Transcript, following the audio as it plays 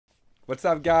What's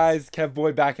up, guys?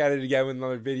 Kevboy back at it again with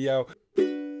another video.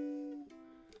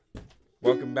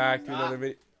 Welcome back to another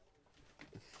video.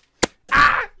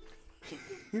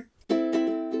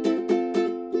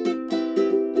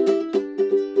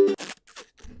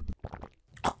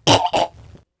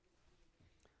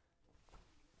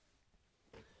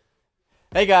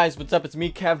 Hey guys, what's up? It's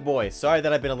me, Kevboy. Sorry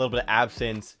that I've been a little bit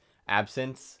absent.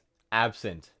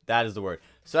 That is the word.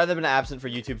 Sorry that I've been absent for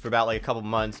YouTube for about like a couple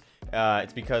months.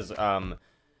 It's because I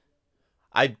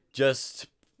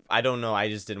don't know. I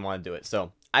just didn't want to do it.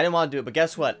 So I didn't want to do it. But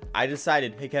guess what? I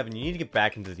decided, hey Kevin, you need to get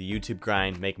back into the YouTube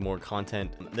grind, make more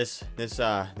content. This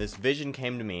vision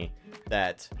came to me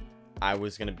that I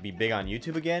was gonna be big on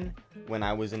YouTube again when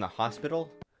I was in the hospital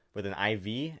with an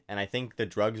IV, and I think the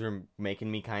drugs were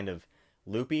making me kind of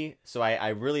loopy, so I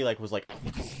really was like,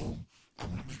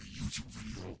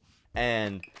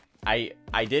 and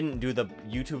I didn't do the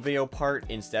YouTube video part.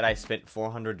 Instead, I spent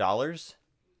 $400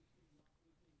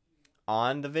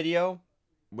 on the video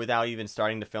without even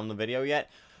starting to film the video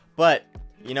yet. But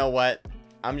you know what?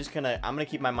 I'm gonna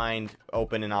keep my mind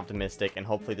open and optimistic, and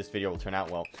hopefully this video will turn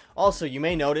out well. Also, you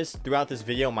may notice throughout this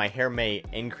video my hair may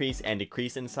increase and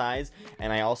decrease in size,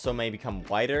 and I also may become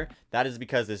whiter. That is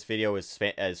because this video is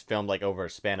filmed like over a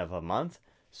span of a month.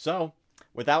 So,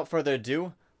 without further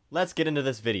ado, let's get into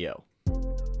this video.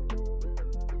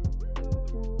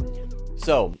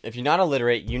 So, if you're not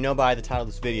illiterate, you know by the title of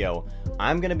this video,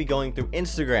 I'm going to be going through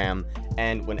Instagram,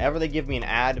 and whenever they give me an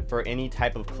ad for any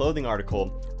type of clothing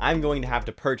article, I'm going to have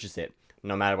to purchase it.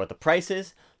 No matter what the price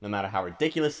is, no matter how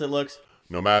ridiculous it looks,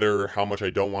 no matter how much I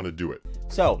don't want to do it.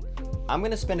 So, I'm going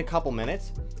to spend a couple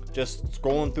minutes just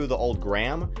scrolling through the old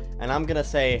gram, and I'm going to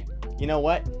say, you know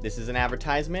what? This is an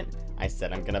advertisement. I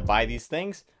said I'm going to buy these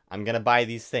things. I'm going to buy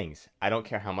these things. I don't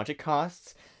care how much it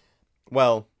costs.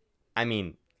 Well, I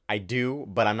mean, I do,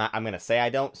 but I'm gonna say I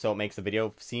don't, so it makes the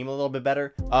video seem a little bit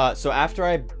better. So after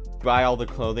I buy all the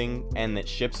clothing and it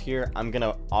ships here, I'm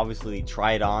gonna obviously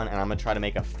try it on, and I'm gonna try to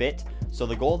make a fit. So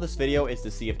the goal of this video is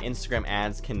to see if Instagram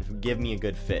ads can give me a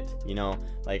good fit. You know,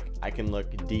 like I can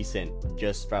look decent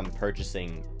just from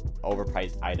purchasing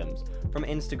overpriced items from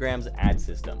Instagram's ad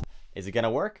system. Is it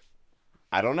gonna work?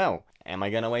 I don't know. Am I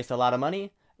gonna waste a lot of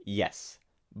money? Yes.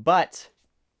 But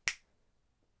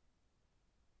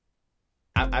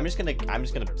I'm just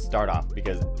gonna start off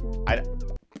because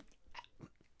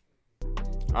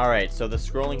Alright, so the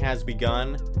scrolling has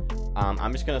begun.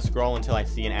 I'm just gonna scroll until I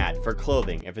see an ad for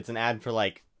clothing. If it's an ad for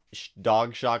like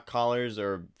dog shock collars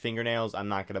or fingernails, I'm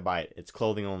not gonna buy it. It's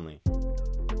clothing only.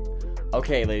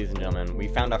 Okay, ladies and gentlemen, we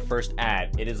found our first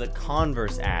ad. It is a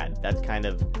Converse ad. That's kind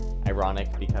of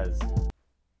ironic because,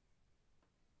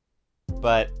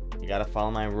 but you gotta follow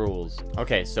my rules.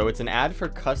 Okay, so it's an ad for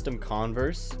custom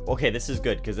Converse. Okay, this is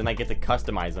good because then I get to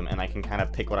customize them and I can kind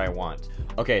of pick what I want.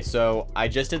 Okay, so I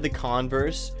just did the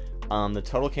Converse. The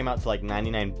total came out to like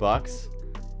 99 bucks,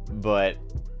 but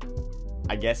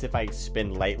I guess if I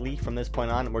spend lightly from this point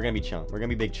on, we're gonna be chilling. We're gonna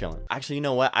be big chilling. Actually, you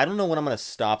know what? I don't know when I'm gonna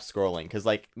stop scrolling because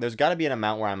like there's gotta be an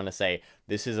amount where I'm gonna say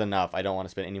this is enough. I don't want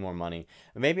to spend any more money.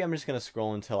 Maybe I'm just gonna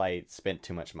scroll until I spent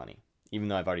too much money, even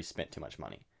though I've already spent too much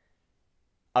money.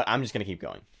 I'm just gonna keep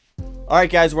going. Alright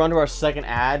guys, we're on to our second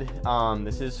ad.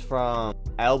 This is from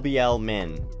LBL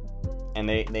Men, and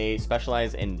they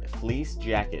specialize in fleece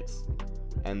jackets,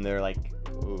 and they're like,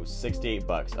 ooh, 68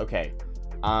 bucks. Okay,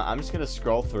 I'm just gonna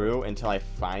scroll through until I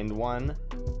find one.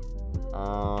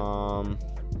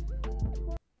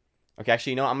 Okay,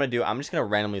 actually, you know what I'm gonna do? I'm just gonna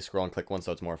randomly scroll and click one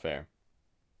so it's more fair.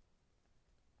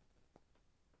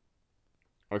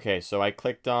 Okay, so I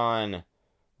clicked on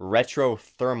retro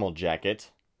thermal jacket.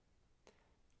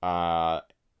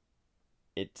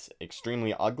 It's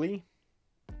extremely ugly,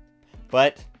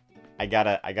 but I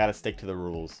gotta stick to the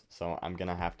rules, so I'm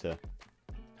gonna have to.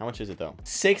 How much is it though?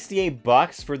 68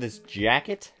 bucks for this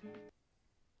jacket?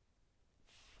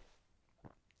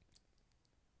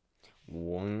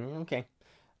 Okay.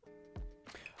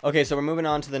 Okay, so we're moving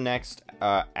on to the next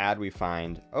ad we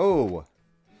find. Oh,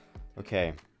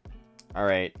 okay. All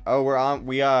right. Oh,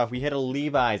 we hit a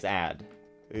Levi's ad.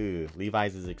 Ooh,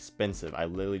 Levi's is expensive. I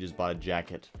literally just bought a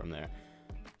jacket from there.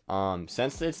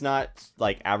 Since it's not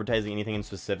like advertising anything in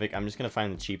specific, I'm just gonna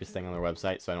find the cheapest thing on their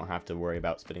website so I don't have to worry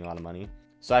about spending a lot of money.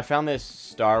 So I found this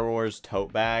Star Wars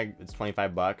tote bag. It's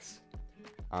 25 bucks.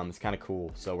 It's kind of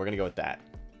cool, so we're gonna go with that.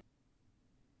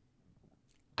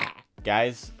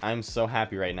 Guys, I'm so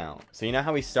happy right now. So you know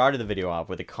how we started the video off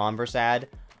with a Converse ad?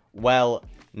 Well,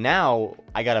 now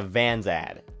I got a Vans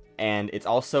ad. And it's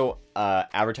also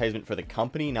advertisement for the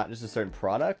company, not just a certain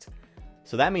product.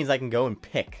 So that means I can go and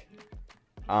pick.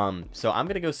 So I'm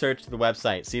gonna go search the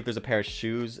website, see if there's a pair of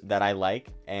shoes that I like,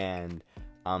 and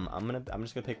I'm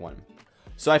just gonna pick one.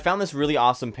 So I found this really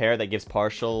awesome pair that gives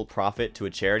partial profit to a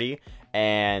charity,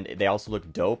 and they also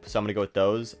look dope, so I'm gonna go with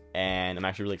those. And I'm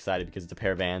actually really excited because it's a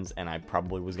pair of Vans, and I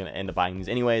probably was gonna end up buying these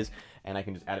anyways, and I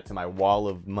can just add it to my wall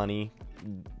of money.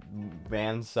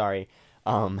 Vans, sorry.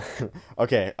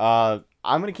 Okay, I'm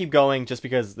gonna keep going just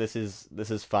because this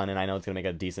is fun, and I know it's gonna make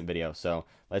a decent video. So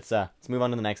let's move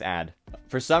on to the next ad.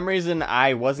 For some reason,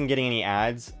 I wasn't getting any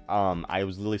ads. I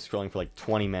was literally scrolling for like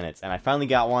 20 minutes, and I finally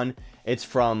got one. It's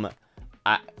from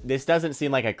this doesn't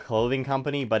seem like a clothing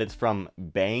company, but it's from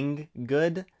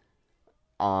Banggood.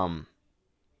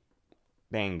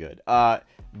 Banggood.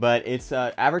 But it's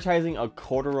advertising a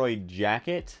corduroy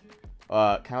jacket,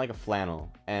 kind of like a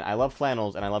flannel. And I love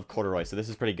flannels and I love corduroy, so this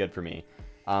is pretty good for me.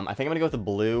 I think I'm gonna go with the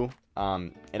blue.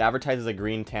 It advertises a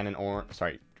green, tan, and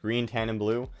green, tan, and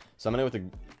blue. So I'm gonna go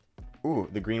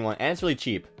with the green one, and it's really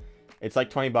cheap. It's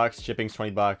like 20 bucks. Shipping's 20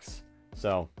 bucks.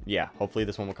 So yeah, hopefully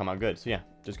this one will come out good. So yeah,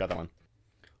 just got that one.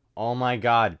 Oh my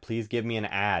god, please give me an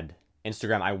ad.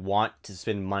 Instagram, I want to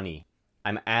spend money.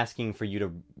 I'm asking for you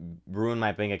to ruin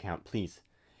my bank account, please.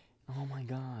 Oh my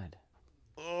god.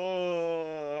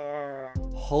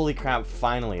 Holy crap,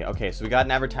 finally. Okay, so we got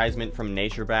an advertisement from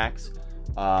Naturebacks.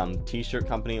 T-shirt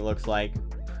company, it looks like.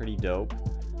 Pretty dope.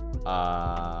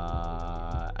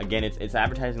 Again, it's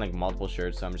advertising like multiple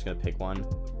shirts, so I'm just gonna pick one.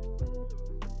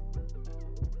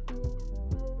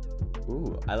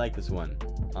 Ooh, I like this one.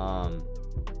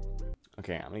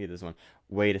 Okay, I'm gonna get this one.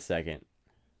 Wait a second.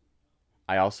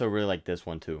 I also really like this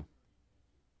one too.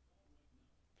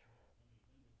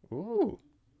 Ooh.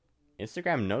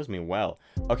 Instagram knows me well.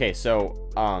 Okay, so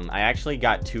I actually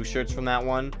got 2 shirts from that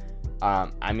one.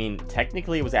 I mean,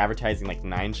 technically it was advertising like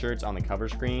 9 shirts on the cover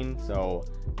screen, so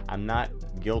I'm not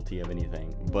guilty of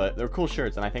anything, but they're cool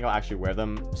shirts and I think I'll actually wear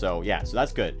them. So yeah, so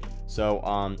that's good. So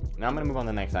now I'm gonna move on to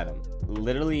the next item.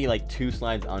 Literally like 2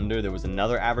 slides under, there was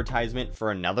another advertisement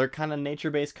for another kind of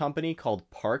nature-based company called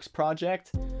Parks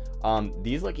Project.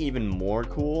 These look even more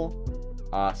cool.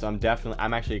 So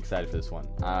I'm actually excited for this one,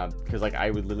 because like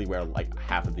I would literally wear like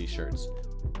half of these shirts.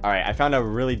 All right, I found a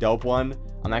really dope one.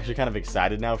 I'm actually kind of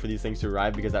excited now for these things to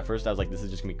arrive, because at first I was like, this is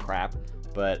just gonna be crap,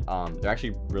 but they're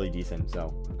actually really decent.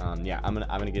 So yeah, I'm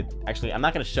gonna get, actually I'm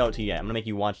not gonna show it to you yet. I'm gonna make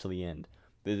you watch till the end,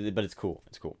 but it's cool.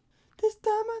 It's cool. This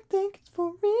time I think it's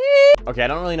for me. Okay, I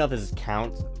don't really know if this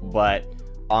counts, but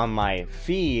on my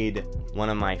feed, one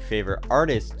of my favorite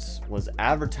artists was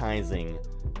advertising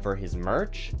for his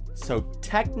merch. So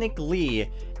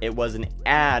technically it was an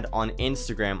ad on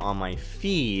Instagram on my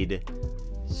feed.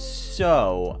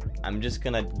 So I'm just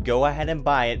gonna go ahead and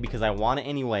buy it because I want it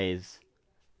anyways.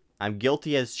 I'm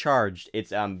guilty as charged. It's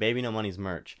Baby No Money's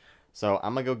merch. So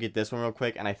I'm gonna go get this one real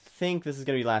quick, and I think this is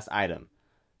gonna be the last item.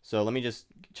 So let me just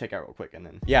check out real quick and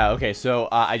then. Yeah, okay, so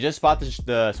I just bought the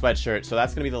sweatshirt, so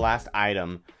that's gonna be the last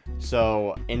item.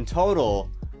 So in total,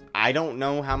 I don't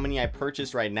know how many I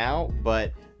purchased right now,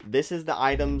 but this is the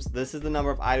items, this is the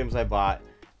number of items I bought,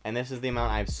 and this is the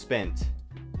amount I've spent.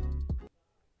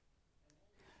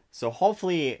 So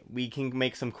hopefully we can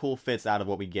make some cool fits out of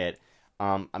what we get.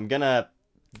 I'm gonna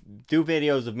do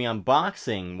videos of me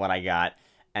unboxing what I got,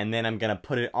 and then I'm gonna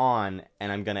put it on,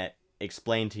 and I'm gonna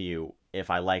explain to you if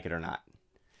I like it or not.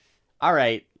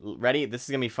 Alright, ready? This is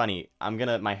gonna be funny.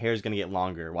 My hair's gonna get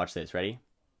longer. Watch this, ready?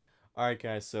 Alright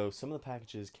guys, so some of the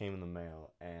packages came in the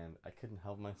mail, and I couldn't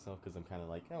help myself because I'm kind of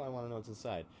like, oh, I want to know what's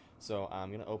inside. So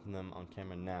I'm gonna open them on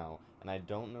camera now, and I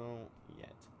don't know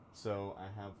yet. So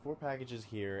I have 4 packages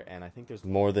here, and I think there's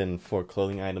more than 4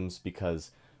 clothing items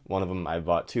because one of them I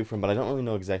bought 2 from, but I don't really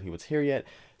know exactly what's here yet.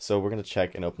 So we're gonna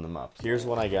check and open them up. Here's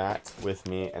what I got with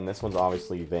me, and this one's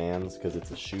obviously Vans because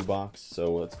it's a shoe box.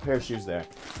 So it's a pair of shoes there,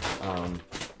 and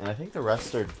I think the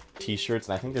rest are t-shirts,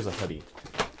 and I think there's a hoodie.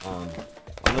 I'm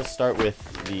gonna start with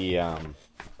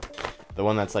the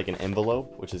one that's like an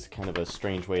envelope, which is kind of a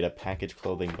strange way to package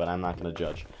clothing, but I'm not gonna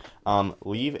judge.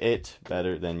 Leave it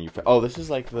better than you. Oh, this is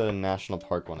like the national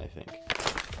park one, I think.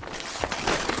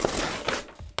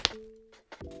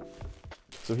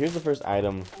 So here's the first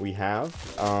item we have.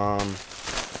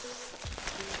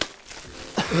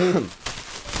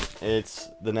 It's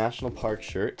the National Park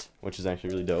shirt, which is actually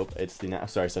really dope. It's the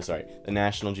the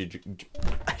National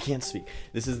I can't speak.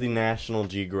 This is the National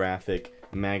Geographic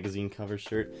magazine cover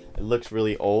shirt. It looks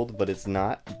really old, but it's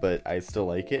not. But I still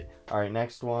like it. All right,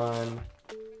 next one.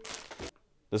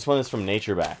 This one is from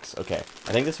Naturebacks. Okay,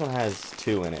 I think this one has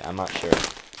 2 in it. I'm not sure.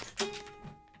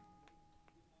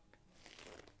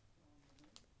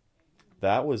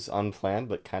 That was unplanned,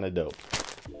 but kind of dope.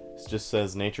 It just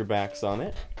says Naturebacks on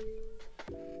it.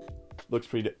 Looks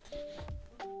pretty dope.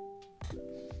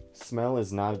 smell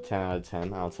is not a 10 out of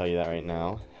 10. I'll tell you that right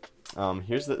now.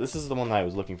 This is the one that I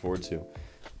was looking forward to.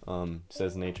 It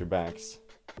says Nature Backs.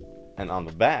 And on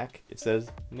the back, it says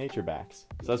Nature Backs.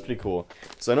 So that's pretty cool.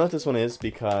 So I know what this one is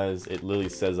because it literally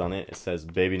says on it, it says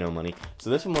Baby No Money. So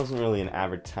this one wasn't really an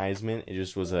advertisement. It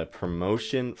just was a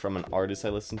promotion from an artist I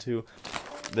listened to.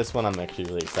 This one I'm actually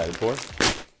really excited for.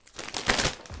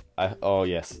 Oh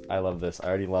yes, I love this. I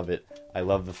already love it. I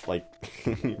love the, like,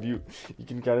 you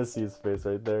can kind of see his face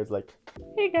right there. It's like,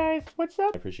 hey guys, what's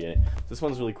up? I appreciate it. This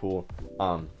one's really cool.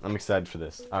 I'm excited for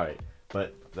this. Alright,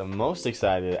 but the most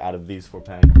excited out of these 4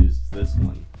 packages is this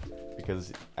one.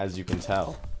 Because, as you can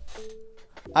tell,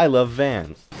 I love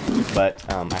Vans. But,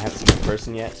 I haven't seen it in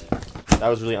person yet. That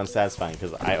was really unsatisfying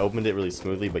because I opened it really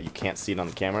smoothly, but you can't see it on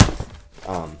the camera.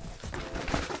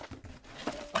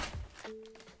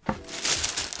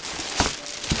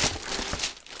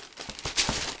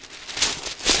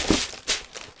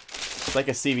 It's like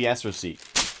a CVS receipt.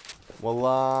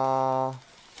 Voila!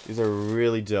 These are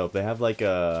really dope. They have like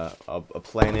a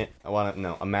planet.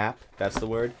 A map. That's the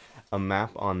word. A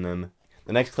map on them.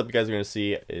 The next clip you guys are gonna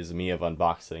see is me of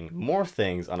unboxing more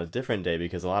things on a different day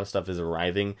because a lot of stuff is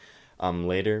arriving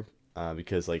later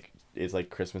because like it's like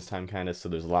Christmas time kind of, so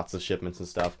there's lots of shipments and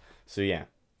stuff. So yeah.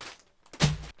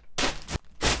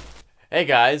 Hey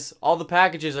guys, all the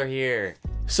packages are here.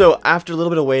 So after a little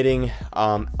bit of waiting,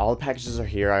 all the packages are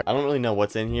here. I don't really know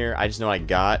what's in here. I just know what I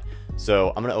got.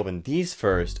 So I'm gonna open these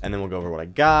first, and then we'll go over what I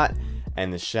got.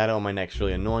 And the shadow on my neck's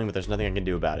really annoying, but there's nothing I can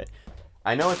do about it.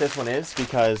 I know what this one is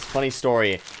because, funny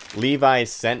story,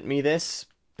 Levi's sent me this,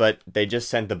 but they just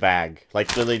sent the bag.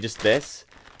 Like literally just this.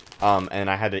 And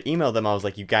I had to email them. I was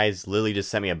like, you guys literally just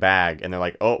sent me a bag. And they're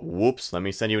like, oh, whoops, let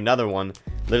me send you another one.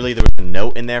 Literally, there was a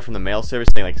note in there from the mail service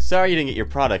saying, like, sorry you didn't get your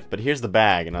product, but here's the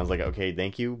bag. And I was like, okay,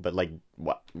 thank you. But, like,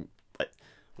 what?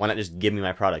 Why not just give me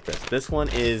my product? This one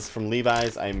is from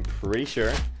Levi's, I'm pretty sure.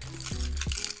 It'd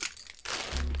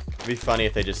be funny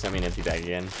if they just sent me an empty bag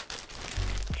again.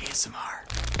 ASMR.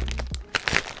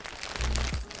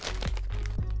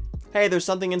 Hey, there's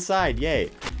something inside.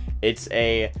 Yay. It's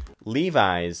a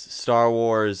Levi's Star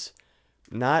Wars,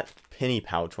 not penny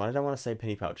pouch. Why did I want to say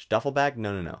penny pouch? Duffel bag?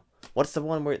 No. What's the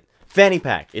one where... Fanny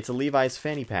pack. It's a Levi's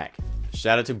fanny pack.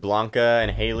 Shout out to Blanca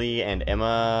and Haley and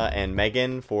Emma and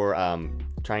Megan for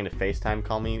trying to FaceTime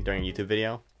call me during a YouTube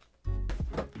video.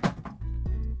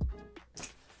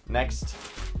 Next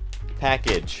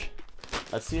package.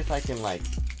 Let's see if I can like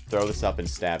throw this up and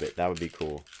stab it. That would be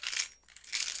cool.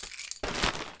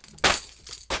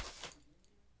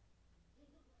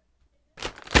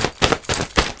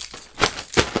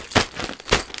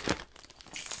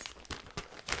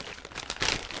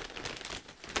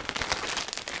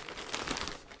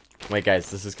 Wait guys,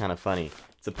 this is kind of funny.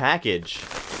 It's a package.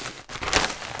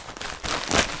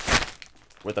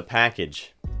 With a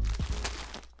package.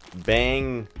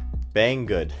 Bang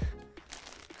good.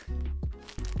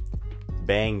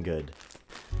 Bang good.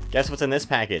 Guess what's in this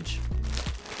package?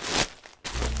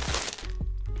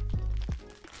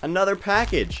 Another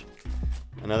package.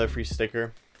 Another free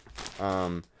sticker.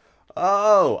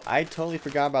 Oh, I totally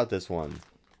forgot about this one.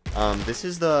 This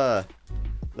is the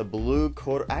blue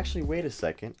corduroy. Actually, wait a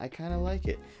second. I kind of like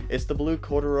it. It's the blue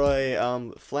corduroy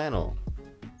flannel.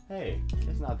 Hey,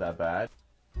 it's not that bad.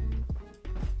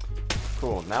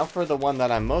 Cool. Now for the one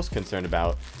that I'm most concerned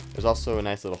about. There's also a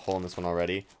nice little hole in this one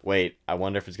already. Wait, I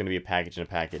wonder if it's going to be a package in a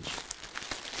package.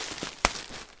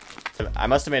 I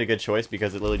must have made a good choice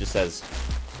because it literally just says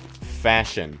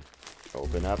fashion.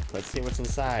 Open up. Let's see what's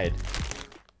inside.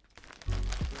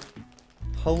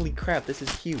 Holy crap, this is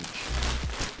huge.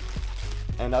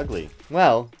 And ugly.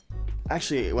 Well,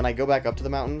 actually, when I go back up to the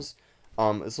mountains,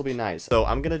 this will be nice. So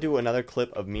I'm gonna do another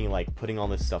clip of me like putting all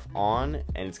this stuff on,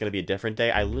 and it's gonna be a different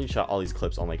day. I literally shot all these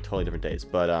clips on like totally different days,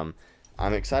 but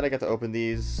I'm excited I got to open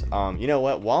these. You know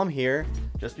what? While I'm here,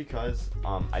 just because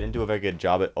I didn't do a very good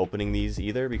job at opening these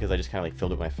either, because I just kind of like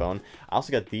filled it with my phone. I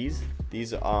also got these.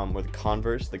 These were the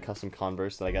Converse, the custom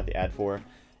Converse that I got the ad for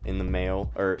in the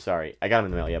mail. Or sorry, I got them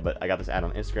in the mail, yeah, but I got this ad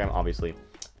on Instagram, obviously.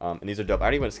 And these are dope. I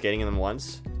already went skating in them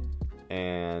once,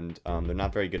 and they're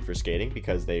not very good for skating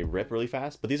because they rip really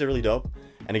fast, but these are really dope.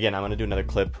 And again, I'm gonna do another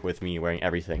clip with me wearing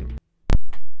everything.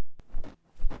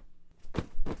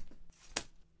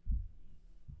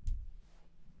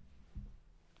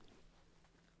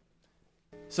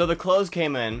 So the clothes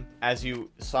came in, as you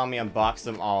saw me unbox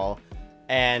them all,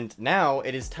 and now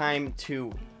it is time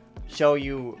to show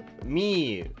you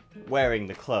me wearing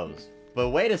the clothes. But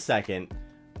wait a second,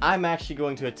 I'm actually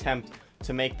going to attempt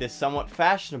to make this somewhat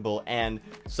fashionable and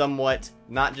somewhat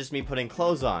not just me putting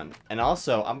clothes on. And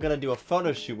also, I'm gonna do a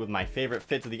photo shoot with my favorite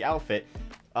fits of the outfit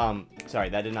Sorry,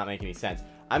 that did not make any sense.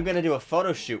 I'm gonna do a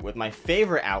photo shoot with my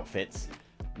favorite outfits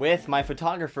with my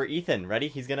photographer, Ethan. Ready?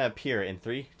 He's gonna appear in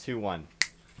 3, 2, 1.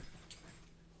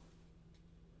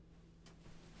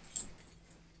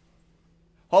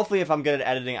 Hopefully, if I'm good at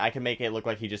editing, I can make it look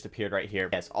like he just appeared right here.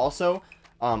 Yes, also,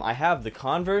 I have the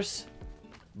Converse,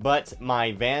 but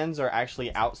my Vans are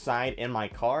actually outside in my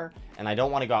car, and I don't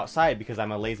want to go outside because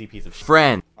I'm a lazy piece of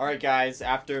friend. Alright guys,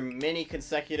 after many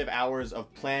consecutive hours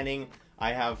of planning,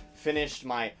 I have finished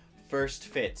my first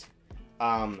fit.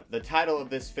 The title of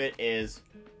this fit is,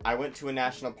 I went to a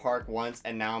national park once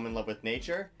and now I'm in love with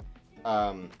nature.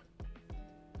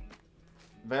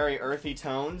 Very earthy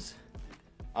tones.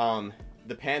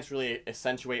 The pants really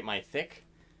accentuate my thick.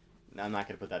 No, I'm not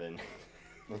gonna put that in.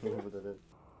 I'm not gonna put that in.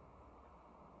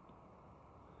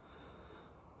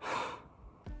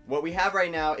 What we have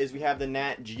right now is we have the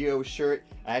Nat Geo shirt.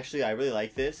 Actually, I really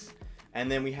like this. And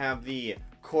then we have the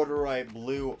corduroy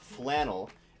blue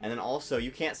flannel. And then also,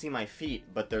 you can't see my feet,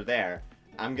 but they're there.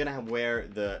 I'm gonna wear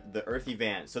the earthy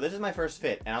Vans. So this is my first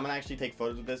fit, and I'm gonna actually take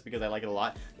photos with this because I like it a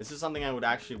lot. This is something I would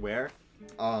actually wear.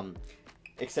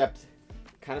 Except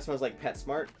kind of smells like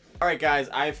PetSmart. Alright guys,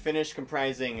 I've finished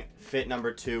comprising fit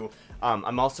number 2.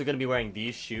 I'm also going to be wearing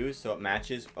these shoes so it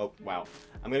matches. Oh, wow.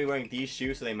 I'm going to be wearing these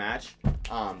shoes so they match.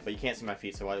 But you can't see my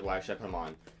feet, so why should I put them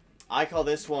on? I call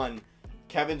this one,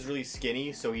 Kevin's really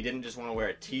skinny, so he didn't just want to wear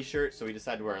a t-shirt, so he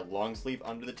decided to wear a long sleeve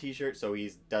under the t-shirt so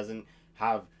he doesn't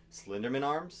have Slenderman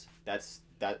arms. That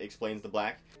explains the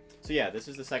black. So yeah, this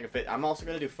is the second fit. I'm also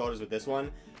going to do photos with this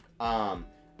one.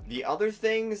 The other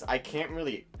things, I can't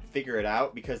really figure it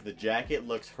out because the jacket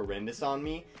looks horrendous on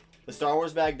me. The Star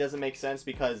Wars bag doesn't make sense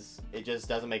because it just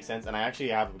doesn't make sense, and I actually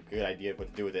have a good idea of what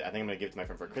to do with it. I think I'm going to give it to my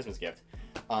friend for a Christmas gift.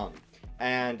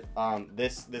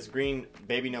 This green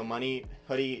Baby No Money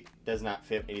hoodie does not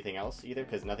fit anything else either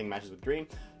because nothing matches with green.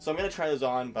 So I'm going to try those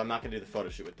on, but I'm not going to do the photo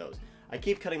shoot with those. I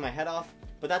keep cutting my head off,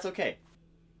 but that's okay.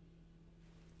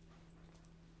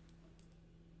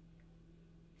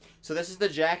 So this is the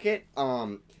jacket.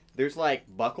 There's like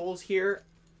buckles here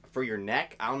for your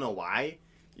neck. I don't know why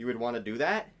you would want to do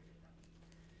that.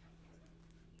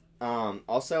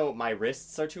 Also, my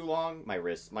wrists are too long. My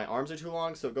arms are too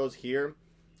long, so it goes here.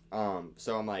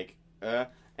 So I'm like,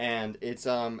 and it's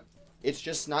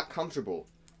just not comfortable.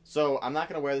 So I'm not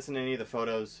gonna wear this in any of the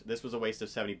photos. This was a waste of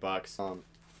 70 bucks. So I'm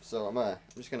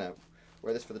just gonna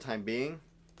wear this for the time being.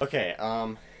 Okay,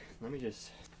 let me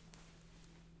just.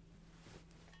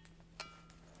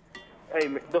 Hey,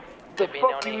 the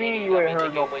fuck you mean you ain't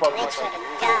heard no fucking.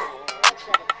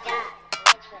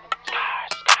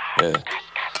 Yeah.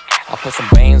 I put some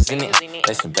bands in it,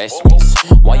 that's investments.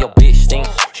 Why your bitch think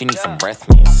she needs some breath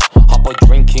mints? Hot boy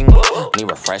drinking, need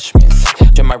refreshments.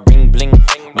 Check my ring bling,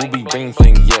 ruby ring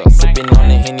fling, yeah. Sipping on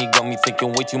the Henny got me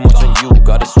thinking way too much on you.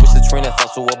 Gotta switch the train of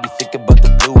thought, so I'll be thinking about the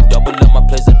blue. Double up my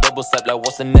place, a double step, like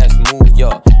what's the next move?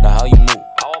 Yeah, now how you move?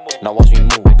 Now watch me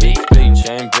move. Big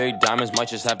chain, big diamonds, might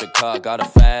just have to cut. Got a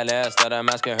fat ass that I'm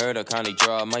asking her to kindly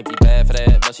draw. Might be bad for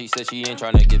that, but she said she ain't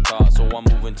trying to get taught. So I'm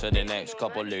moving to the next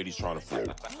couple ladies trying to float.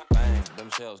 Bang,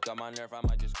 themselves got my nerve, I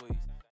might just squeeze.